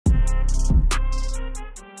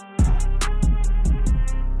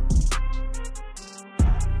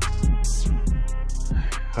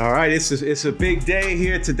All right, it's a big day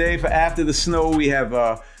here today for After the Snow. We have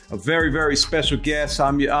a very, very special guest.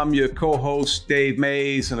 I'm your co-host, Dave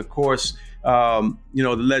Mays, and of course, the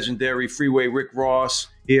legendary Freeway Rick Ross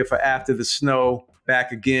here for After the Snow.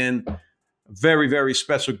 Back again. Very, very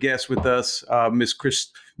special guest with us, Miss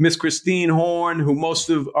Christine Horn, who most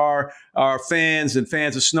of our fans and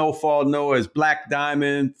fans of Snowfall know as Black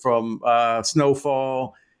Diamond from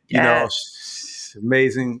Snowfall. Yes.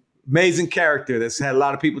 Amazing character that's had a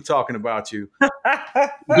lot of people talking about you.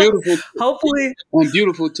 Beautiful. Hopefully. And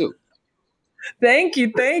beautiful too. Thank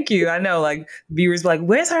you. I know, like, viewers like,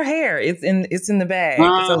 where's her hair? It's in the bag.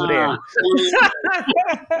 It's over there.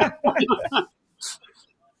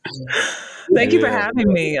 Thank you for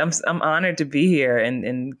having me. I'm honored to be here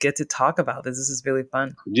and get to talk about this. This is really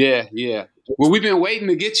fun. Yeah. Well, we've been waiting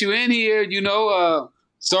to get you in here.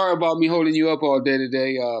 Sorry about me holding you up all day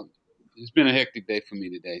today. It's been a hectic day for me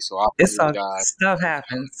today, so I apologize. Stuff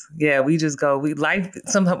happens. Yeah, we just go. Life.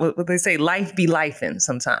 Sometimes what they say, life be lifing.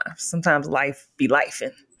 Sometimes life be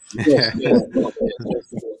lifing. Yeah.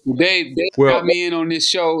 Dave got me in on this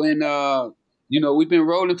show, and we've been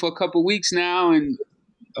rolling for a couple of weeks now, and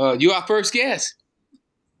you're our first guest.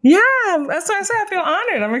 Yeah, that's why I say I feel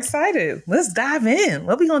honored. I'm excited. Let's dive in.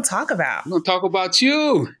 What are we gonna talk about? We're gonna talk about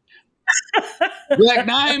you. Black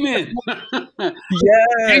Diamond. Yes.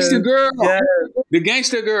 Gangster girl. Yes. The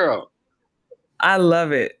gangster girl. I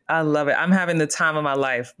love it. I'm having the time of my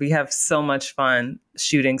life. We have so much fun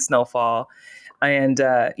shooting Snowfall. And,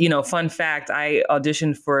 fun fact, I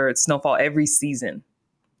auditioned for Snowfall every season.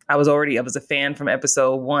 I was a fan from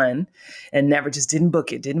episode 1 and didn't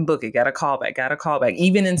book it. Got a call back.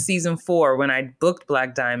 Even in season 4, when I booked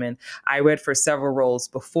Black Diamond, I read for several roles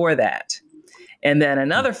before that. And then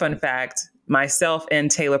another fun fact, myself and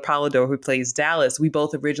Taylor Polidor, who plays Dallas, we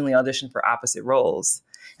both originally auditioned for opposite roles.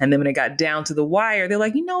 And then when it got down to the wire, they're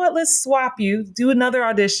like, you know what, let's swap you, do another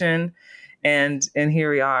audition. And here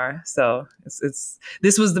we are. So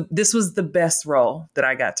this was the best role that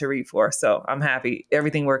I got to read for. So I'm happy.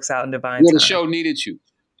 Everything works out in divine time. The show needed you.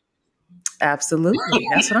 Absolutely.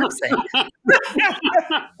 That's what I'm saying.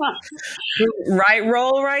 Right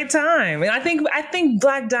role, right time. And I think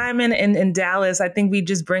Black Diamond and Dallas, I think we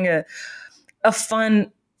just bring a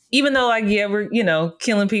fun, even though we're,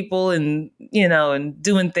 killing people and, and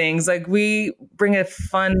doing things, like we bring a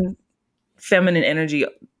fun feminine energy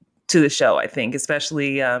to the show, I think,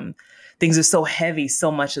 especially things are so heavy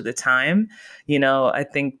so much of the time. I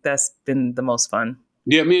think that's been the most fun.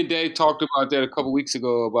 Yeah, me and Dave talked about that a couple weeks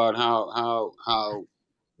ago about how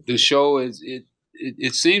the show is.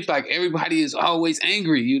 It seems like everybody is always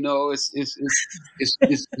angry. It's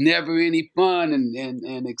never any fun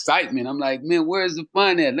and excitement. I'm like, man, where's the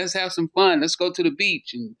fun at? Let's have some fun. Let's go to the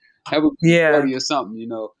beach and have a party or something.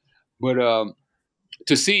 But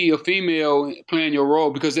to see a female playing your role,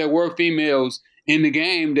 because there were females in the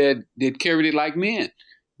game that carried it like men.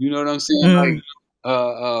 You know what I'm saying? Like,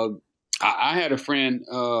 I had a friend,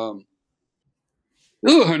 her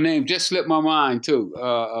name just slipped my mind too.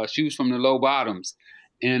 She was from the low bottoms.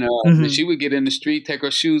 And she would get in the street, take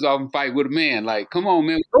her shoes off and fight with a man. Like, come on,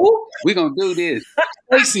 man, we're going to do this.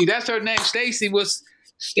 Stacy, that's her name. Stacy. Come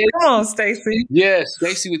on, Stacy. Yes,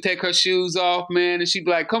 Stacy would take her shoes off, man. And she'd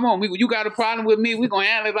be like, come on, you got a problem with me? We're going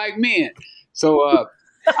to handle it like men. So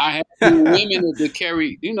I had women to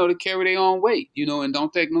carry their own weight, and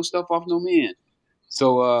don't take no stuff off no men.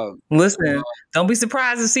 So listen, don't be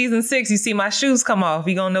surprised if season 6 you see my shoes come off.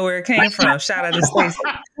 You gonna know where it came from. Shout out to Stacy.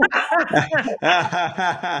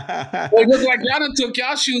 It looks like y'all done took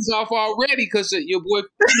y'all shoes off already because your boy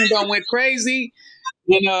done went crazy.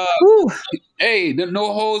 And hey, the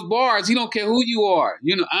no holds bars. He don't care who you are.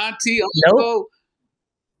 Auntie, uncle. Nope.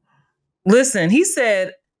 Listen, he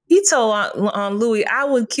told on Louie, I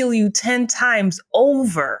would kill you 10 times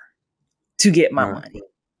over to get my money.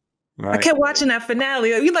 Right. I kept watching that finale.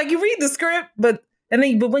 You read the script, but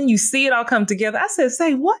when you see it all come together, I said,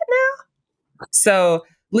 say what now? So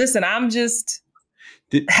listen, I'm just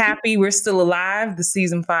happy we're still alive. The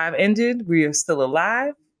season 5 ended. We are still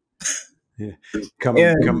alive. Yeah.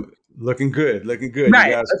 Come looking good. Right. You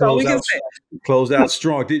guys That's all we can say. Closed out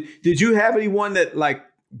strong. Did you have anyone that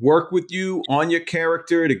work with you on your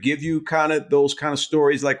character to give you those kind of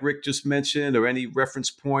stories like Rick just mentioned, or any reference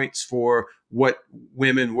points for what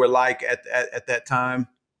women were like at that time?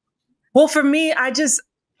 Well, for me, I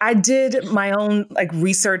did my own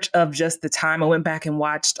research of just the time. I went back and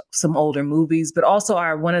watched some older movies, but also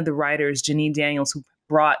one of the writers, Janine Daniels, who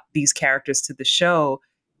brought these characters to the show,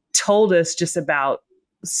 told us just about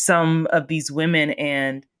some of these women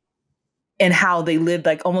and how they lived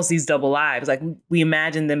almost these double lives. We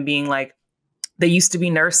imagine them being they used to be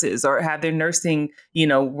nurses or have their nursing,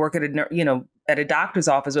 work at at a doctor's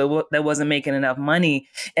office that wasn't making enough money.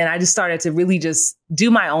 And I just started to really just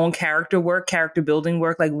do my own character building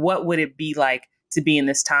work. Like, what would it be like to be in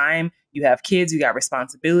this time? You have kids, you got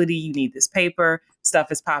responsibility, you need this paper,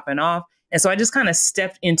 stuff is popping off. And so I just kind of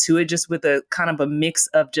stepped into it just with a kind of a mix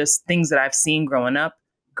of just things that I've seen growing up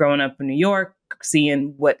in New York,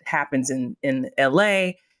 seeing what happens in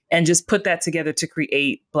LA, and just put that together to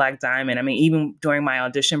create Black Diamond. I mean, even during my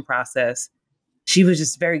audition process, she was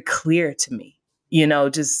just very clear to me, I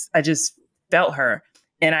just felt her.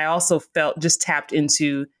 And I also tapped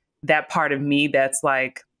into that part of me that's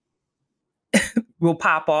like, will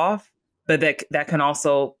pop off, but that can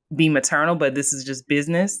also be maternal, but this is just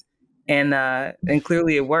business. And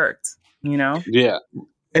clearly it worked, Yeah.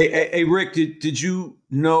 Hey, Rick, did you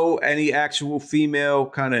know any actual female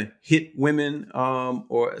kind of hit women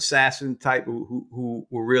or assassin type who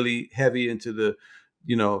were really heavy into the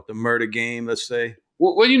murder game, let's say?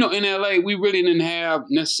 Well, in LA, we really didn't have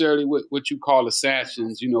necessarily what you call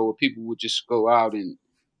assassins, where people would just go out and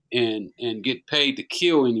get paid to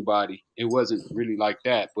kill anybody. It wasn't really like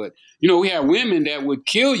that. But, we had women that would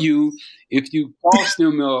kill you if you crossed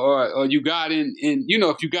them or you got in,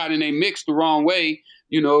 if you got in a mix the wrong way,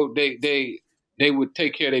 they would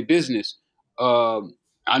take care of their business.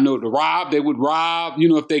 I know they would rob,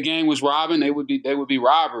 if their gang was robbing, they would be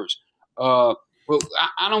robbers. But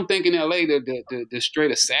I don't think in LA the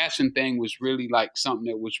straight assassin thing was really like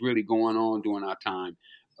something that was really going on during our time.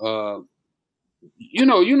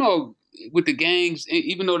 With the gangs,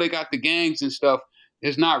 even though they got the gangs and stuff,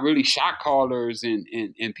 there's not really shot callers and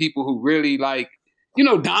people who really like,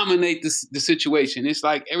 dominate the situation. It's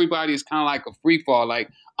like everybody is kind of like a free fall. Like,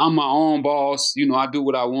 I'm my own boss. I do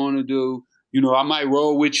what I want to do. I might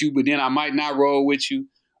roll with you, but then I might not roll with you.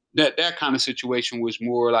 That kind of situation was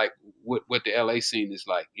more like what the LA scene is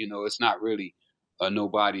like. It's not really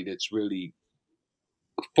nobody that's really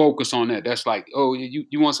focus on that. That's like, oh,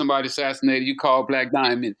 you want somebody assassinated, you call Black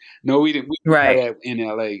Diamond. No, we didn't have that in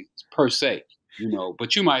LA per se,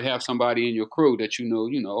 but you might have somebody in your crew that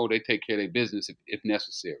they take care of their business if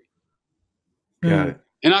necessary. Got it.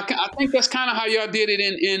 And I think that's kind of how y'all did it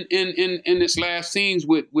in this last scenes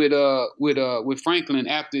with Franklin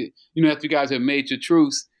after you guys have made your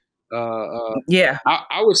truce. Yeah,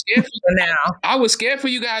 I was scared for you now. I was scared for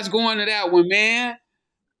you guys going to that one, man.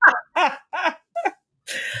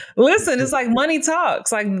 Listen, it's like money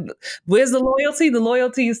talks. Like, where's the loyalty? The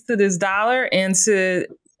loyalty is to this dollar and to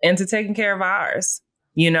taking care of ours,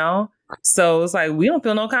 So it's like, we don't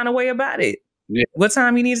feel no kind of way about it. Yeah. What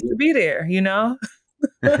time you need to be there,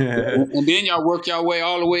 And then y'all work your way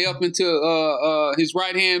all the way up into his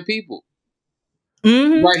right-hand people.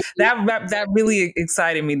 Mm-hmm. Right. That really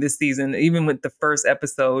excited me this season. Even with the first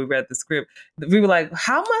episode, we read the script. We were like,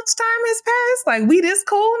 how much time has passed? Like, we this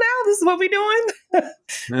cool now? This is what we doing?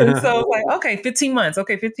 And so like, okay, 15 months.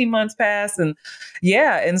 Okay, 15 months passed. And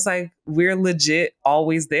yeah, and it's like, we're legit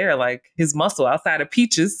always there. Like, his muscle outside of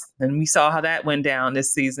Peaches. And we saw how that went down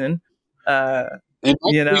this season. And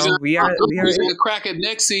we are in the crack at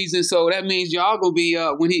next season. So that means y'all gonna be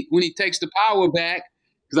when he takes the power back.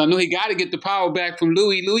 Because I know he got to get the power back from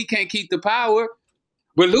Louie. Louie can't keep the power.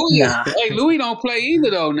 But Louie don't play either,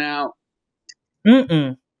 though, now.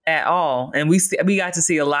 At all. And we got to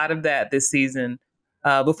see a lot of that this season.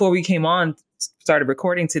 Before we started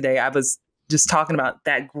recording today, I was just talking about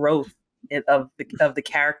that growth of the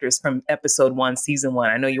characters from episode 1, season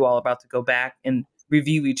 1. I know you all are about to go back and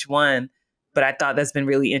review each one, but I thought that's been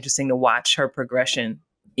really interesting to watch her progression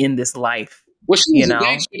in this life. Well, she was a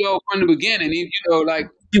gangster, though, from the beginning. Like,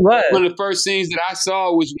 she was. One of the first scenes that I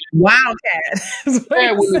saw was Wildcat.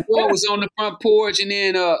 Yeah, when the boy was on the front porch and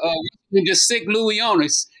then just sick Louie on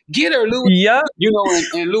us. Get her, Louie. Yep.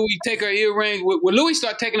 And Louie take her earrings. When Louie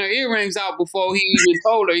started taking her earrings out before he even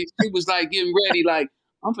told her, she was like getting ready, like,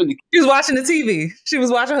 I'm finna. She was watching the TV. She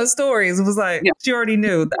was watching her stories. It was like, she already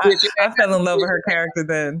knew. I fell in love with her character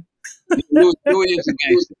then. Louie is a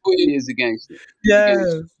gangster. Louie is a gangster.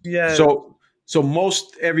 Yes. So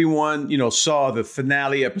most everyone, saw the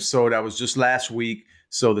finale episode that was just last week.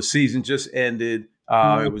 So the season just ended.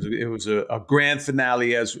 It was a grand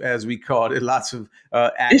finale, as we called it. Lots of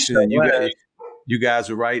action. And you guys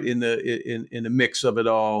were right in the mix of it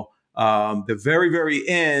all. The very, very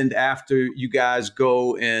end, after you guys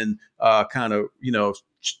go and kind of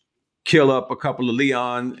kill up a couple of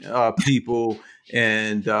Leon people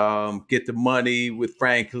and get the money with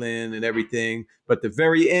Franklin and everything. But the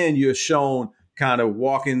very end, you're shown kind of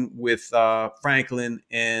walking with Franklin,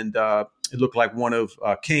 and it looked like one of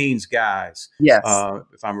Kane's guys, yes,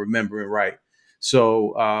 if I'm remembering right.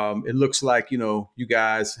 So it looks like, you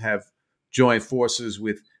guys have joined forces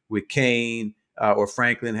with Kane, or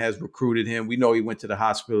Franklin has recruited him. We know he went to the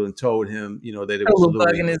hospital and told him, that it A was little bug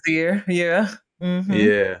Louie. in his ear. Yeah. Mm-hmm.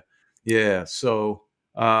 Yeah. Yeah. So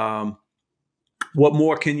what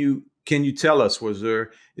more can you tell us?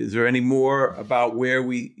 Is there any more about where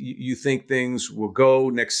you think things will go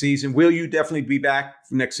next season? Will you definitely be back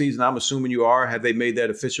next season? I'm assuming you are. Have they made that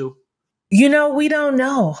official? We don't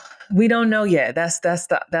know. We don't know yet. That's what's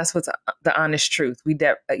the honest truth.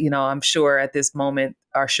 I'm sure at this moment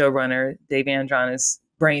our showrunner Dave Andron is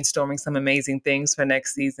brainstorming some amazing things for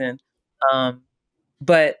next season.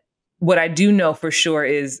 But what I do know for sure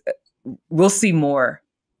is we'll see more.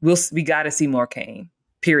 We got to see more Kane.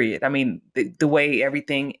 Period. I mean, the way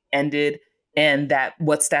everything ended, and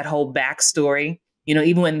what's that whole backstory.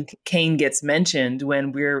 Even when Kane gets mentioned,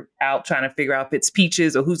 when we're out trying to figure out if it's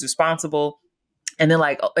Peaches or who's responsible, and then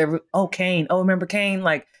like, Kane, remember Kane?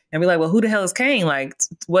 Like, and we're like, well, who the hell is Kane? Like,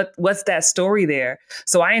 what's that story there?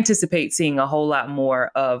 So I anticipate seeing a whole lot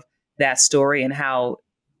more of that story and how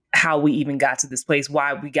we even got to this place,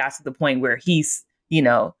 why we got to the point where he's,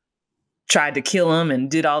 tried to kill him and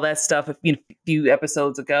did all that stuff a few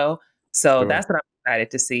episodes ago. So That's what I'm excited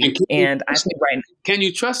to see. And I think can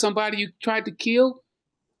you trust somebody you tried to kill?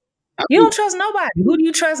 You don't trust nobody. Who do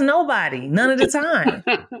you trust? Nobody. None of the time.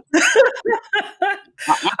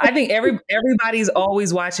 I think everybody's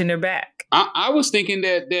always watching their back. I was thinking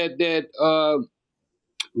that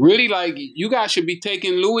really, like, you guys should be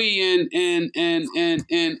taking Louie and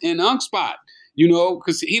Unk's spot,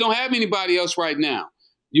 because he don't have anybody else right now.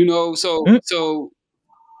 So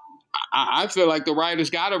I feel like the writers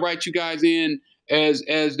got to write you guys in as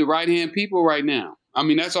the right hand people right now. I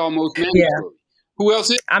mean, that's almost mandatory. Yeah. Who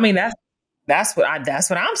else is? I mean, that's what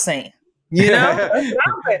I'm saying. I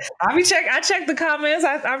check the comments.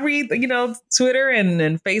 I read, Twitter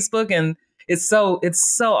and Facebook, and it's so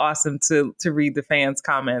awesome to read the fans'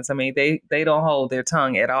 comments. I mean, they don't hold their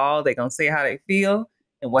tongue at all. They're gonna say how they feel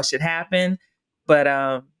and what should happen. But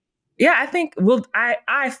yeah, I think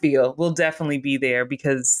I feel we'll definitely be there,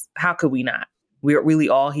 because how could we not? We're really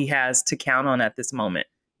all he has to count on at this moment.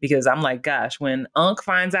 Because I'm like, gosh, when Unc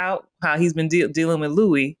finds out how he's been dealing with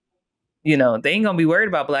Louie, they ain't gonna be worried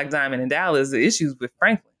about Black Diamond and Dallas. The issues with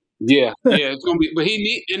Franklin. Yeah, it's gonna be. But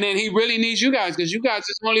he really needs you guys, because you guys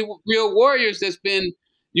are the only real warriors that's been,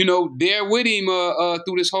 there with him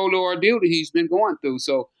through this whole ordeal that he's been going through.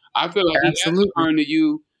 So I feel like he has to turn to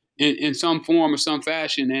you in some form or some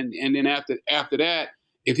fashion, and then after that,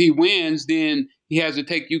 if he wins, then he has to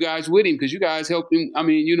take you guys with him, because you guys helped him. I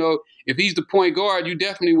mean, if he's the point guard, you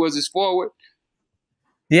definitely was his forward.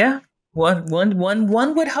 Yeah, one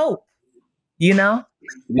would hope. Now,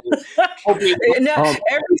 every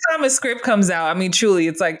time a script comes out, I mean, truly,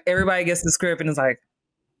 it's like everybody gets the script and it's like,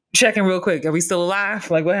 checking real quick. Are we still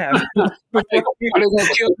alive? Like, what happened? Are they gonna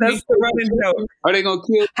kill me? That's the running joke. Are they gonna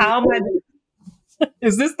kill me? How am I?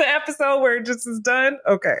 Is this the episode where it just is done?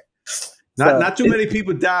 Okay. Not too many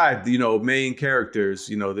people died, main characters,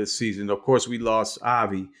 this season. Of course, we lost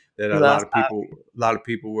Avi. That a lot of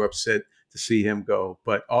people were upset to see him go.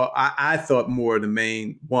 But I thought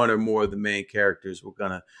one or more of the main characters were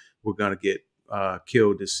gonna get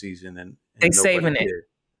killed this season, and they saving it.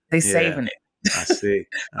 They saving it. I see.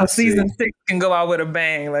 Season 6 can go out with a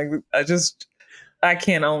bang. Like, I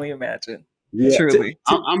can't only imagine. Yeah. Truly.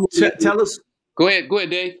 Tell us. Go ahead,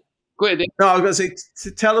 Dave. Go ahead, Dave. No, I was going to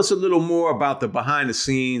say, tell us a little more about the behind the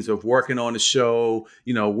scenes of working on the show.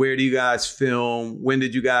 Where do you guys film? When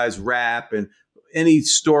did you guys wrap? And any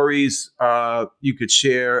stories you could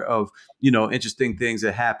share of, interesting things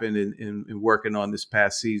that happened in working on this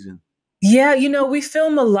past season? Yeah, we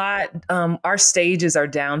film a lot. Our stages are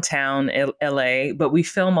downtown LA, but we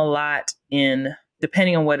film a lot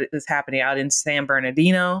depending on what is happening, out in San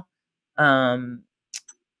Bernardino.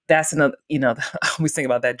 That's another, I always think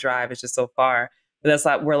about that drive. It's just so far. But that's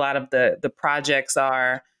like where a lot of the projects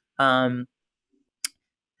are. Gosh,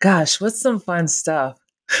 what's some fun stuff?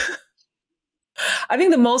 I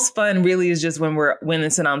think the most fun really is just when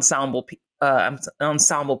it's an ensemble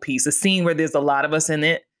piece, a scene where there's a lot of us in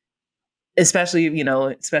it. Especially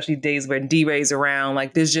days where D-Ray's around,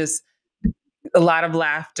 like there's just a lot of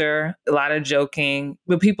laughter, a lot of joking,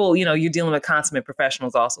 but people, you're dealing with consummate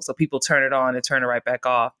professionals also. So people turn it on and turn it right back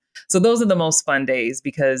off. So those are the most fun days,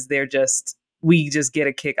 because we just get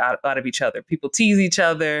a kick out of each other. People tease each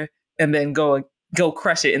other and then go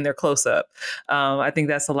crush it in their close up. I think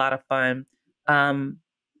that's a lot of fun.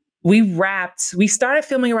 We started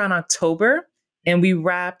filming around October, and we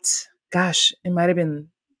wrapped, gosh, it might've been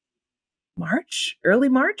early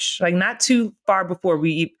March, like not too far before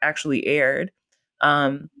we actually aired.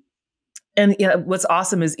 And what's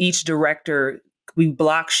awesome is each director, we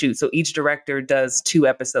block shoot. So each director does 2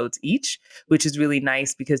 episodes each, which is really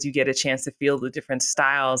nice because you get a chance to feel the different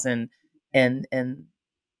styles and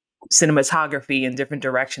cinematography in different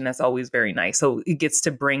direction. That's always very nice. So it gets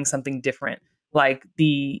to bring something different. Like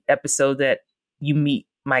the episode that you meet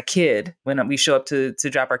my kid when we show up to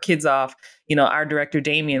drop our kids off, our director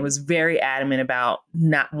Damien was very adamant about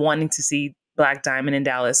not wanting to see Black Diamond and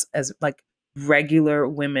Dallas as like regular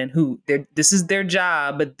women who this is their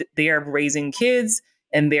job, but they are raising kids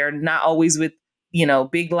and they're not always with,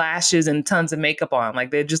 big lashes and tons of makeup on.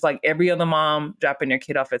 Like they're just like every other mom dropping their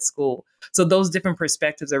kid off at school. So those different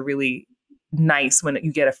perspectives are really nice when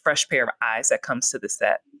you get a fresh pair of eyes that comes to the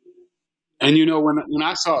set. And when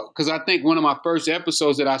I saw, because I think one of my first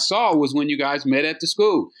episodes that I saw was when you guys met at the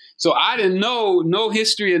school. So I didn't know no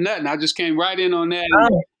history or nothing. I just came right in on that.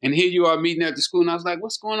 And here you are meeting at the school. And I was like,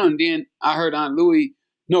 what's going on? Then I heard Aunt Louie.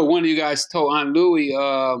 No, one of you guys told Aunt Louie,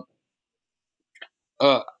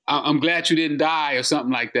 I'm glad you didn't die or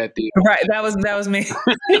something like that. Dude. Right. That was me.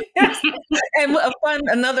 And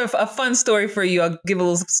a fun story for you. I'll give a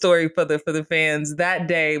little story for the fans. That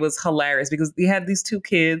day was hilarious because we had these 2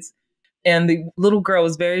 kids. And the little girl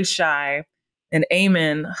was very shy. And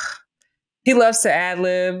Eamon, he loves to ad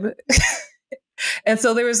lib. And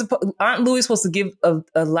so Aunt Louie was supposed to give a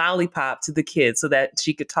lollipop to the kids so that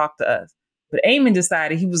she could talk to us. But Eamon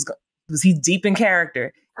decided he's deep in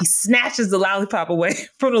character. He snatches the lollipop away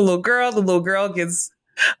from the little girl. The little girl gets,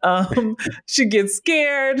 she gets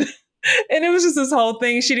scared. And it was just this whole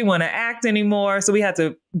thing. She didn't want to act anymore. So we had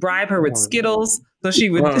to bribe her with Skittles. So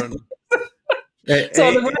she would...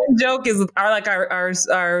 So the running joke is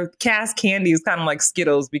our cast candy is kind of like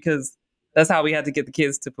Skittles because that's how we had to get the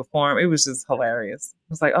kids to perform. It was just hilarious. It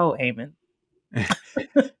was like, oh, Eamon.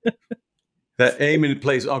 That Eamon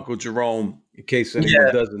plays Uncle Jerome, in case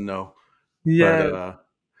anyone doesn't know. Yeah.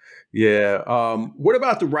 But, what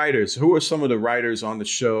about the writers? Who are some of the writers on the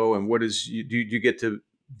show, and do you get to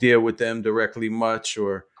deal with them directly much,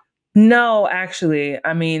 or? No, actually,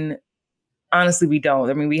 I mean. Honestly, we don't.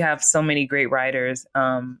 I mean, we have so many great writers,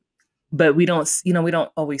 but we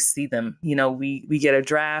don't always see them. We get a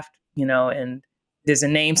draft, and there's a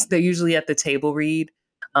name. They're usually at the table read.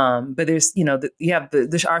 But there's, you have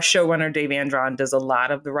our showrunner, Dave Andron, does a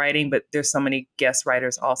lot of the writing, but there's so many guest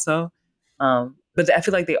writers also. But I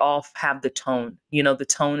feel like they all have the tone. The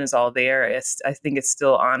tone is all there. I think it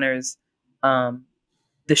still honors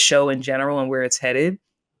the show in general and where it's headed,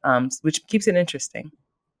 which keeps it interesting.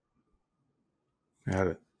 Got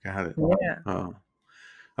it. Yeah.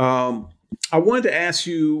 I wanted to ask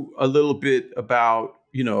you a little bit about,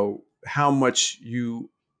 how much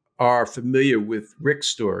you are familiar with Rick's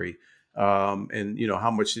story, and,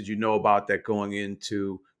 how much did you know about that going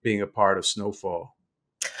into being a part of Snowfall?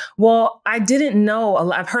 Well, I didn't know.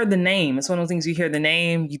 I've heard the name. It's one of those things you hear the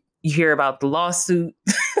name, you hear about the lawsuit,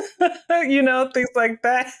 things like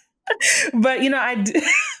that. But,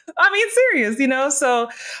 I mean, serious, so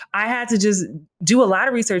I had to just do a lot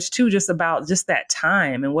of research too, just about just that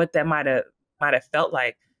time and what that might have felt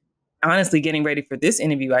like. Honestly, getting ready for this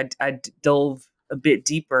interview, I dove a bit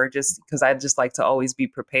deeper just because I just like to always be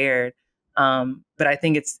prepared. But I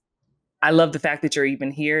think I love the fact that you're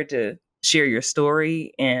even here to share your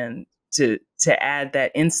story and to add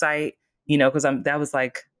that insight, because that was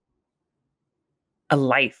like a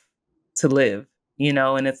life to live.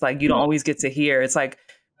 And it's like, you don't always get to hear. It's like,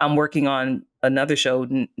 I'm working on another show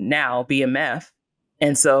now, BMF.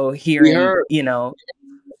 And so hearing,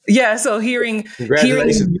 so hearing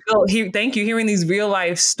these real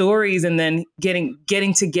life stories and then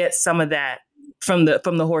getting to get some of that from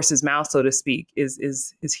the horse's mouth, so to speak,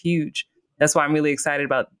 is huge. That's why I'm really excited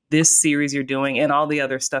about this series you're doing and all the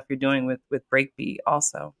other stuff you're doing with Breakbeat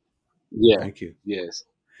also. Yeah. Thank you. Yes.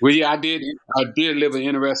 Well, yeah, I did live an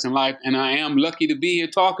interesting life, and I am lucky to be here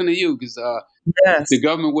talking to you because if the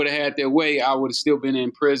government would have had their way, I would have still been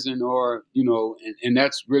in prison or, and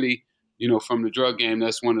that's really, from the drug game,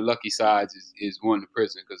 that's one of the lucky sides is going to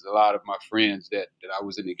prison because a lot of my friends that I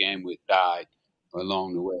was in the game with died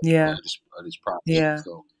along the way. Yeah. This process. Yeah.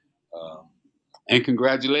 So, and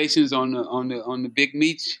congratulations on the Big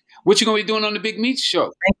Meats. What you going to be doing on the Big Meats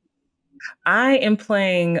show? I am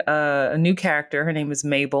playing a new character. Her name is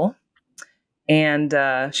Mabel. And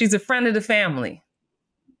she's a friend of the family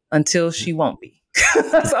until she won't be.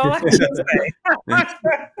 That's all I can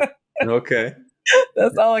say. Okay.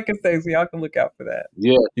 That's all I can say. So y'all can look out for that.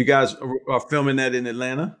 Yeah. You guys are filming that in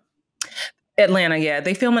Atlanta? Atlanta, yeah.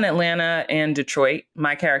 They film in Atlanta and Detroit.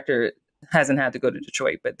 My character hasn't had to go to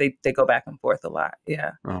Detroit, but they go back and forth a lot.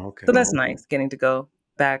 Yeah. Oh, okay. So that's nice getting to go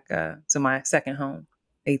back to my second home,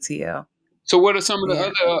 ATL. So what are some of the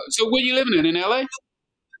other? So where you living in LA?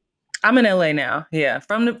 I'm in LA now. Yeah,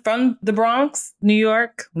 from the Bronx, New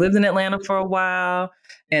York. Lived in Atlanta for a while,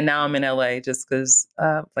 and now I'm in LA just because,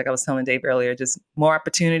 like I was telling Dave earlier, just more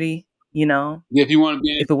opportunity. You know, If you want to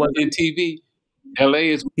be if it wasn't in TV, LA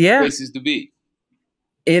is one of the places to be.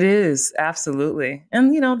 It is, absolutely.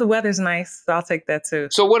 And, you know, the weather's nice, so I'll take that too.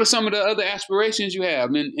 So what are some of the other aspirations you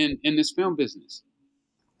have in this film business?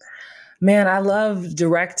 Man, I love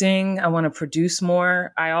directing. I want to produce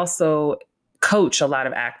more. I also coach a lot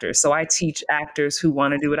of actors. So I teach actors who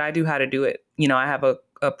want to do what I do, how to do it. You know, I have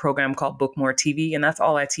a program called Book More TV, and that's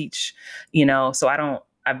all I teach, you know, so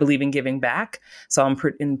I believe in giving back. So I'm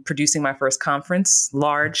producing my first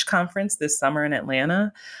large conference this summer in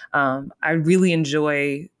Atlanta. I really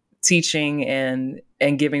enjoy teaching and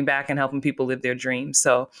giving back and helping people live their dreams.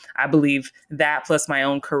 So I believe that plus my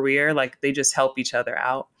own career, like they just help each other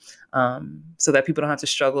out. So that people don't have to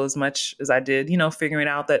struggle as much as I did, you know, figuring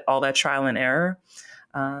out that all that trial and error.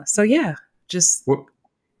 So yeah, just.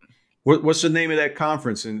 What's the name of that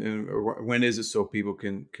conference and when is it so people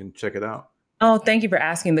can check it out? Oh, thank you for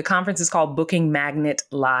asking. The conference is called Booking Magnet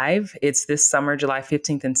Live. It's this summer, July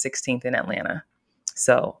 15th and 16th in Atlanta.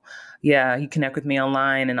 So yeah, you connect with me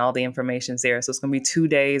online and all the information's there. So it's going to be 2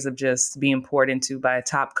 days of just being poured into by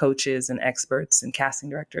top coaches and experts and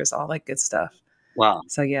casting directors, all that good stuff. Wow.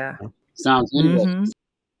 So yeah. Sounds interesting. Mm-hmm.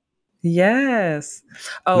 Yes.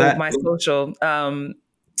 Oh, my social,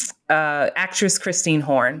 actress Christine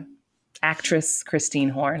Horn.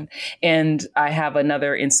 And I have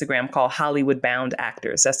another Instagram called Hollywood Bound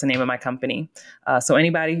Actors. That's the name of my company. So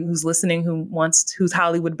anybody who's listening who's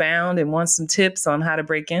Hollywood bound and wants some tips on how to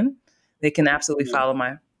break in, they can absolutely follow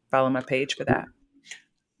my page for that.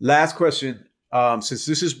 Last question. Since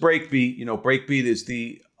this is Breakbeat, you know, Breakbeat is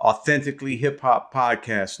the authentically hip hop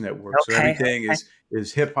podcast network. Okay, so everything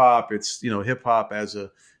is hip hop. It's, you know, hip hop as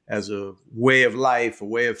a way of life, a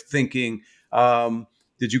way of thinking.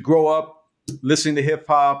 Did you grow up listening to hip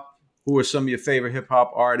hop? Who are some of your favorite hip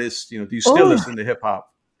hop artists? You know, do you still listen to hip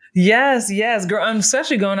hop? Yes.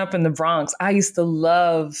 Especially growing up in the Bronx, I used to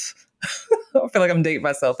love. I feel like I'm dating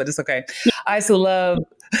myself, but it's okay. I used to love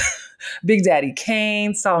Big Daddy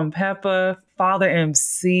Kane, Salt and Pepper, Father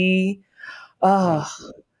MC. Oh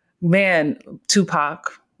man,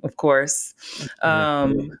 Tupac, of course.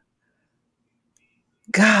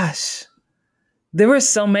 Gosh. There were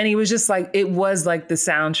so many. It was like the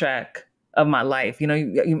soundtrack of my life. You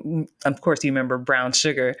know, of course, you remember Brown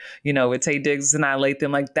Sugar, you know, with Tay Diggs and I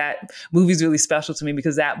Latham. Like that movie's really special to me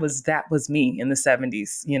because that was me in the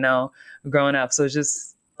 70s, you know, growing up. So it's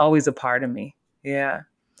just always a part of me. Yeah.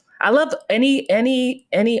 I love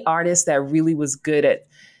any artist that really was good at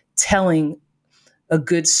telling a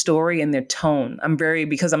good story in their tone.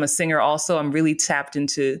 Because I'm a singer also, I'm really tapped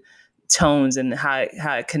into tones and how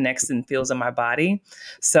it connects and feels in my body.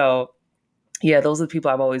 So yeah, those are the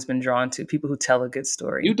people I've always been drawn to, people who tell a good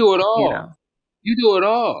story. You do it all. You do it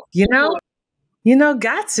all. You know,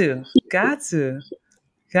 got to.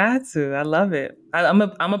 I love it. I'm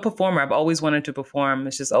a performer. I've always wanted to perform.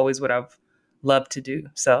 It's just always what I've loved to do.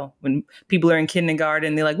 So when people are in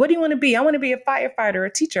kindergarten, they're like, what do you want to be? I want to be a firefighter or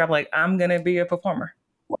a teacher. I'm like, I'm going to be a performer,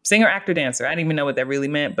 singer, actor, dancer. I didn't even know what that really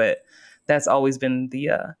meant, but that's always been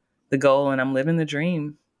the goal, and I'm living the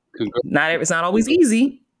dream. It's not always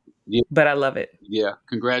easy, but I love it. Yeah.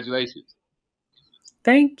 Congratulations.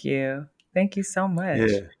 Thank you. Thank you so much.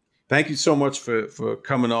 Yeah. Thank you so much for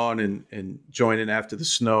coming on and joining After the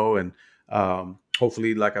Snow. And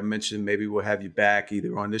hopefully, like I mentioned, maybe we'll have you back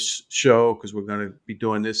either on this show, because we're going to be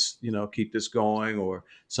doing this, you know, keep this going, or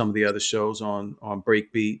some of the other shows on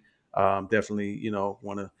Breakbeat. Definitely, you know,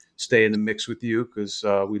 want to stay in the mix with you because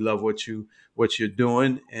we love what you're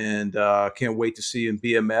doing, and can't wait to see you in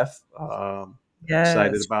BMF. Yes.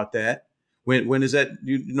 Excited about that. When is that?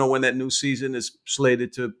 You know when that new season is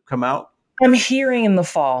slated to come out? I'm hearing in the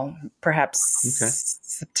fall, perhaps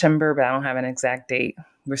September, but I don't have an exact date.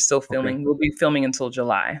 We're still filming. Okay. We'll be filming until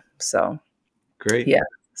July. So great. Yeah.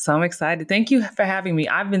 So I'm excited. Thank you for having me.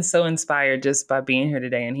 I've been so inspired just by being here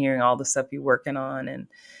today and hearing all the stuff you're working on.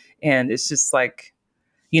 And it's just like,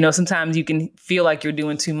 you know, sometimes you can feel like you're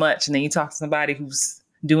doing too much, and then you talk to somebody who's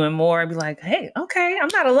doing more and be like, hey, okay, I'm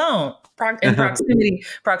not alone. And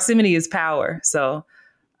proximity is power. So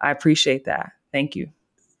I appreciate that. Thank you.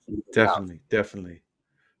 Definitely.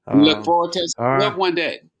 We look forward to love one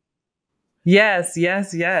day. Yes.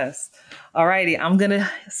 All righty. I'm going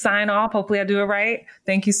to sign off. Hopefully I do it right.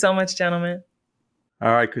 Thank you so much, gentlemen.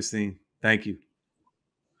 All right, Christine. Thank you.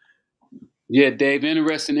 Yeah, Dave,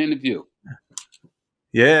 interesting interview.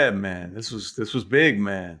 Yeah, man. This was big,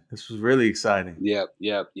 man. This was really exciting. Yep,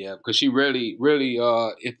 yep, yep. Because she really, really,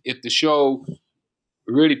 if the show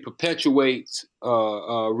really perpetuates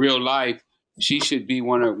real life, she should be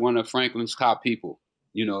one of Franklin's top people.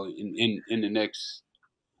 You know, in the next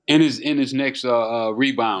in his next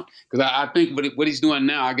rebound. Because I think what he's doing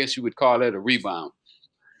now, I guess you would call that a rebound.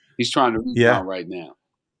 He's trying to Yeah. rebound right now.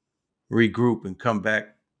 Regroup and come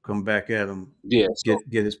back at him. Yeah. So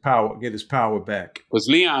Get his power back. because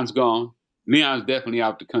Leon's gone, Leon's definitely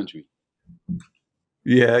out the country.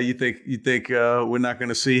 Yeah, you think we're not going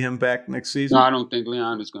to see him back next season? No, I don't think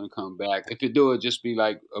Leon is going to come back. If it do, it just be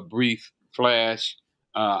like a brief flash.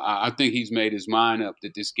 I think he's made his mind up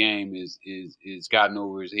that this game is gotten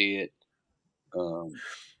over his head. And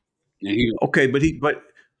he Okay, but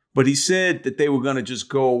he said that they were going to just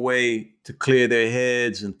go away to clear their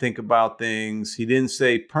heads and think about things. He didn't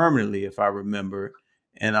say permanently, if I remember.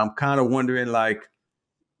 And I'm kind of wondering, like,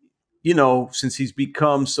 since he's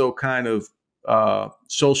become so kind of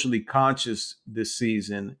socially conscious this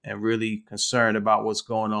season and really concerned about what's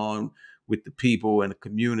going on with the people and the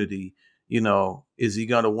community, is he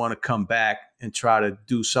going to want to come back and try to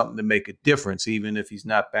do something to make a difference, even if he's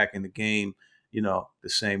not back in the game, the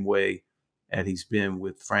same way that he's been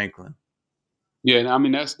with Franklin? Yeah, I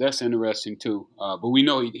mean that's interesting too. But we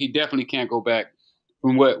know he definitely can't go back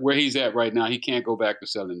from where he's at right now. He can't go back to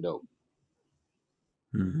selling dope.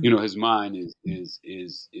 Mm-hmm. His mind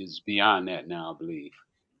is beyond that now, I believe.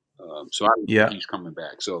 So I don't think he's coming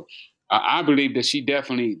back. So I believe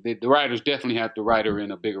that the writers definitely have to write her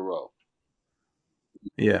in a bigger role.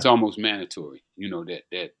 Yeah, it's almost mandatory.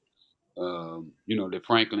 That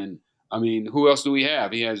Franklin. I mean, who else do we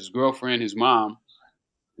have? He has his girlfriend, his mom,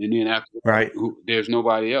 and then after that, there's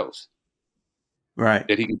nobody else. Right.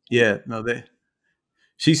 That he can. Yeah. No,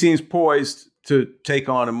 she seems poised to take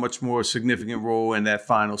on a much more significant role in that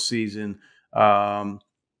final season. And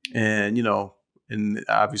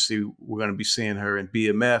obviously we're going to be seeing her in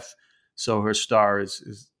BMF. So her star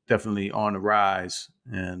is definitely on the rise.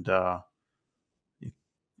 And,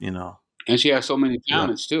 and she has so many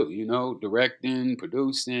talents too, directing,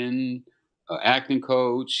 producing, acting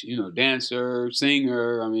coach, dancer,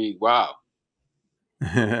 singer. I mean, wow.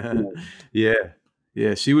 Yeah.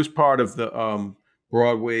 She was part of the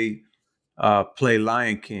Broadway play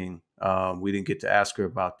Lion King. We didn't get to ask her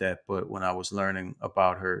about that, but when I was learning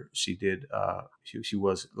about her, she did. She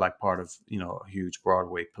was like part of a huge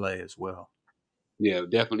Broadway play as well. Yeah,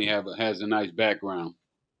 definitely has a nice background,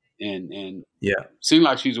 and yeah, seems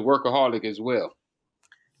like she's a workaholic as well.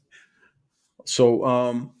 So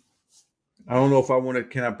I don't know if I want to.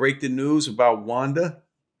 Can I break the news about Wanda?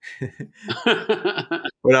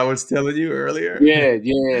 What I was telling you earlier. Yeah.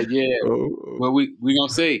 Well, we gonna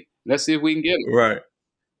see. Let's see if we can get it. Right.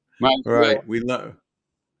 Right. Well. We learn.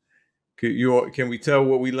 Can we tell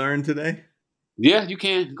what we learned today? Yeah, you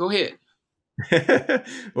can. Go ahead.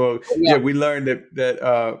 Well, we learned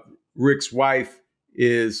that Rick's wife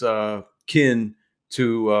is kin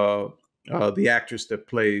to the actress that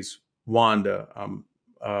plays Wanda. I'm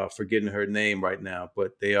forgetting her name right now,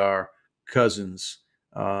 but they are cousins.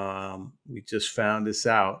 We just found this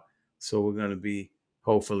out, so we're going to be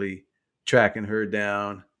hopefully tracking her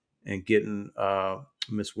down and getting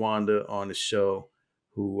Miss Wanda on the show,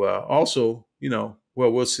 who also,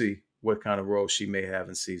 we'll see what kind of role she may have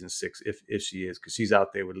in season 6, if she is, because she's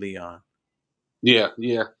out there with Leon. Yeah.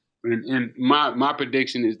 And my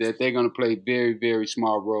prediction is that they're going to play very, very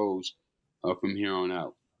small roles from here on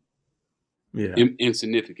out. Yeah,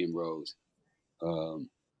 insignificant roles.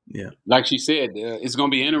 Like she said, it's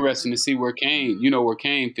going to be interesting to see where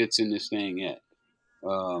Kane fits in this thing at.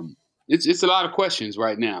 It's a lot of questions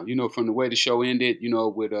right now. From the way the show ended,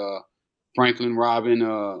 with Franklin robbing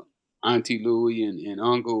Auntie Louie and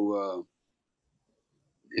Uncle.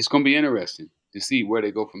 It's going to be interesting to see where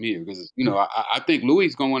they go from here because I think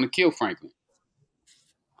Louie's going to want to kill Franklin,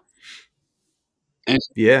 and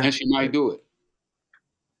she might do it.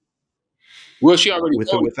 Well, she already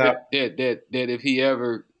told that if he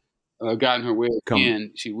ever got in her way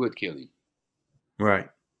again, she would kill him. Right.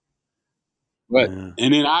 But and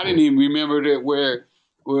then I didn't even remember that where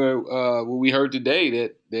we heard today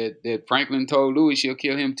that Franklin told Louie she'll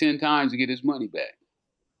kill him 10 times to get his money back.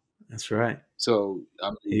 That's right. So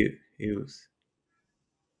I mean,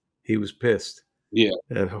 he was pissed. Yeah.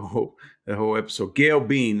 That whole episode. Gail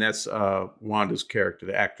Bean, that's Wanda's character.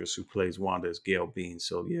 The actress who plays Wanda is Gail Bean.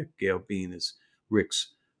 So yeah, Gail Bean is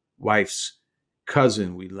Rick's wife's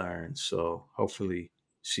cousin, we learned. So hopefully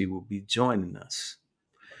she will be joining us.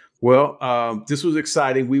 Well, this was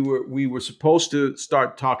exciting. We were supposed to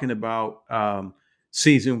start talking about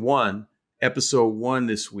season 1 episode 1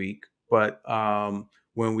 this week, but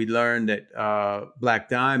when we learned that Black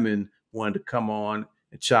Diamond wanted to come on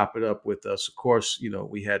and chop it up with us, of course,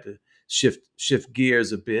 we had to shift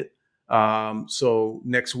gears a bit. So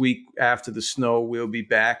next week after the snow, we'll be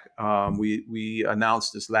back. We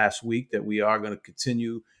announced this last week that we are going to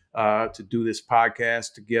continue to do this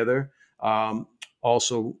podcast together.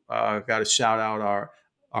 Also, got to shout out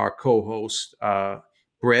our co-host,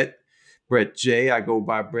 Brett J. I go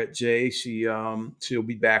by Brett J. She'll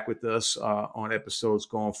be back with us on episodes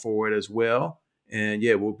going forward as well. And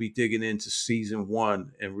yeah, we'll be digging into season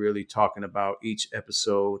 1 and really talking about each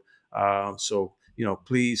episode. So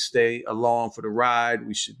please stay along for the ride.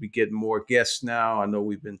 We should be getting more guests now. I know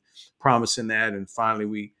we've been promising that, and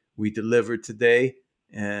finally we delivered today.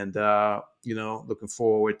 And looking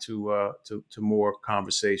forward to more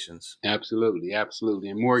conversations. Absolutely,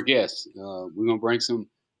 and more guests. We're gonna bring some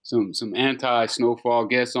anti-Snowfall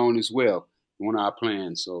guests on as well on our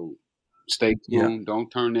plans. So stay tuned. Yeah. Don't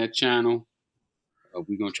turn that channel.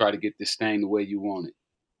 We're gonna try to get this thing the way you want it.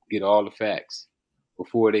 Get all the facts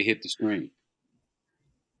before they hit the screen.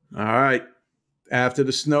 All right. After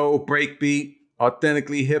the snow, Breakbeat,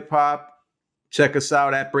 authentically hip hop. Check us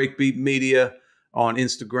out at Breakbeat Media on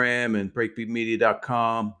Instagram and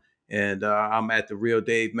breakbeatmedia.com. And I'm at The Real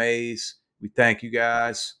Dave Mays. We thank you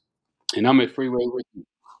guys. And I'm at Freeway with you.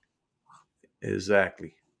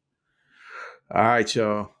 Exactly. All right,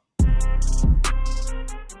 y'all.